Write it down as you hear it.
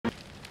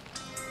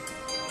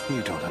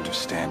You don't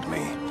understand me.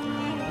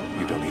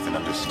 You don't even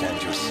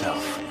understand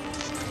yourself.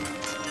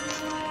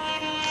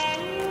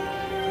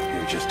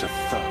 You're just a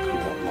thug who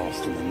got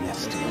lost in the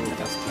nest deal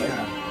with us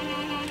here.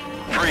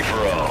 Free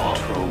for all.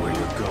 Control where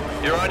you're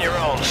going. You're on your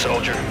own,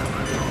 soldier.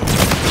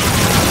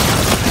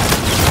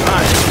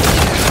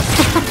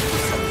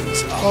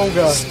 Oh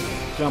god.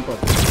 Jump up.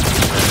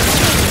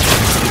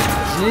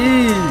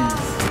 Jeez.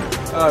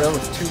 Oh, that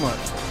was too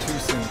much. Too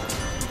soon.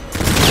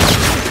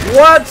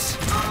 What?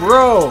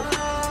 Bro.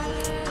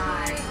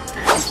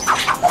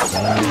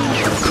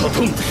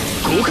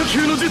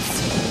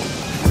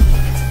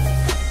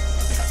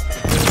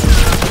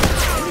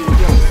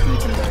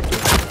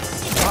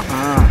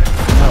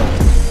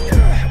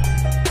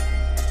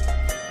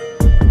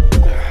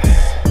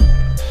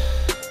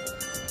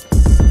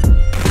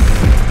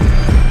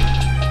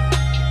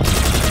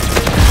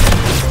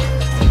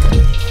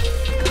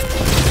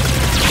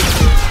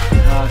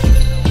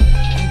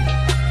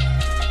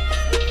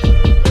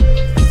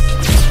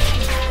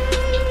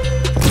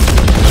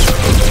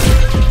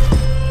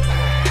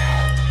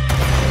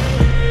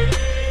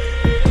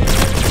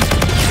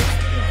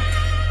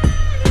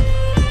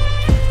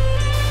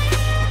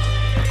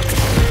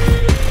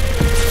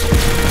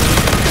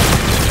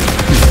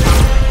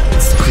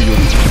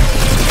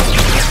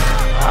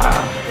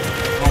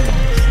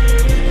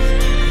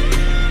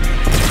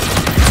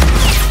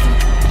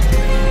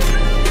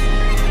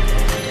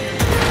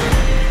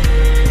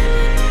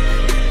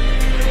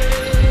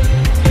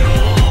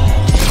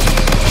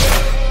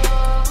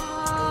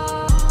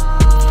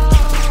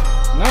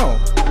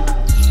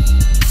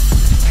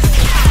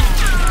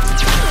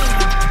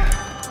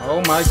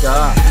 Oh my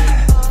god.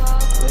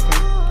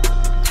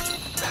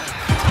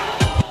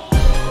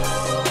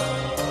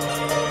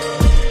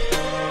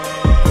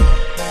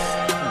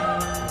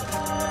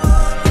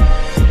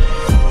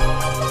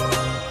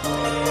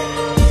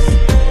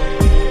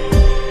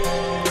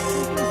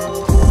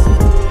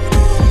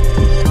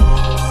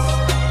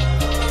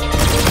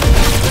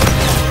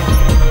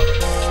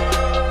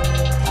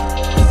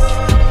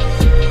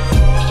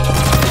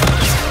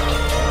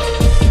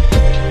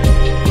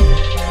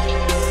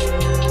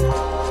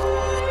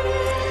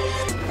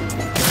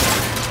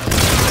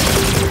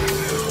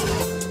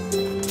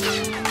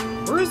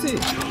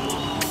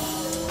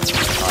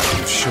 I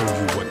will show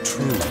you what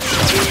true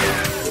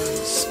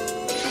is.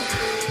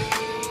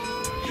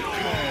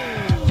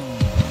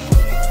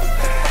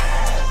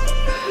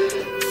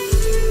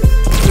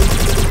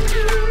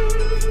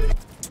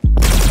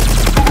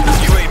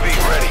 UAV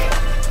ready.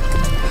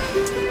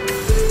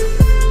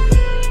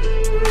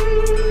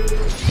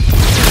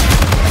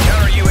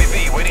 Counter UAV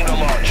waiting to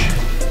launch.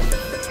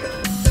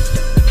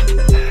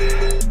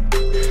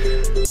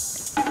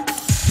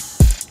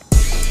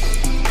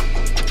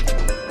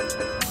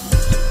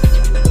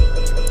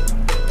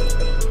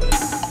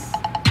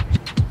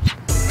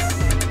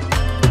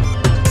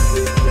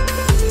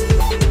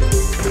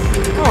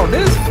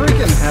 This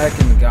freaking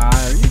hacking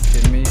guy, are you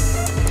kidding me?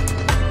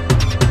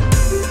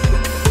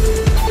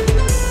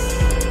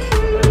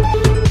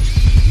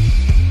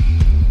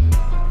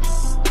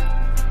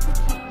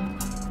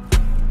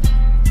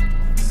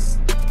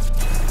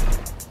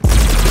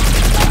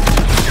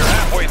 You're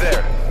halfway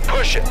there.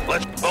 Push it.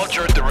 Let's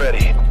vulture at the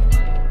ready.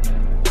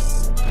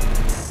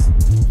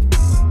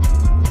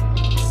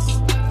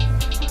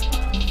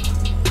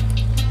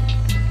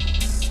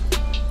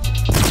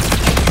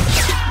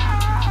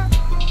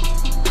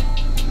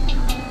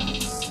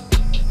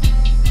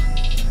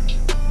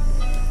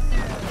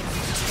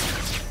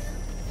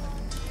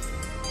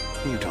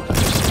 You don't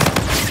understand.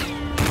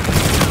 You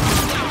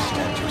don't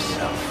understand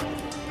yourself.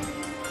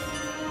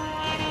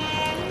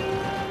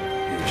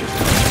 You're just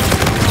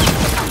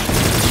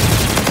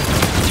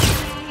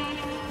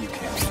you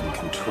can't even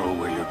control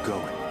where you're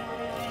going.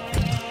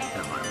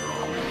 Am I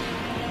wrong?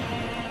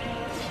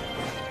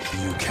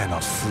 You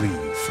cannot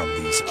flee from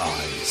these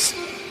eyes.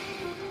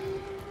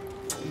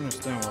 I don't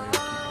understand why you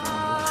keep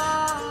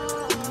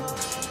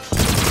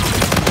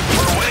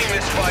We're winning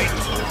this fight.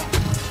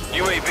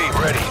 UAV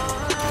ready.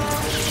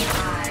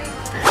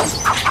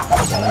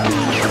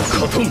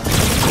 カトン、豪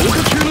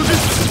華級の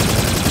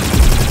術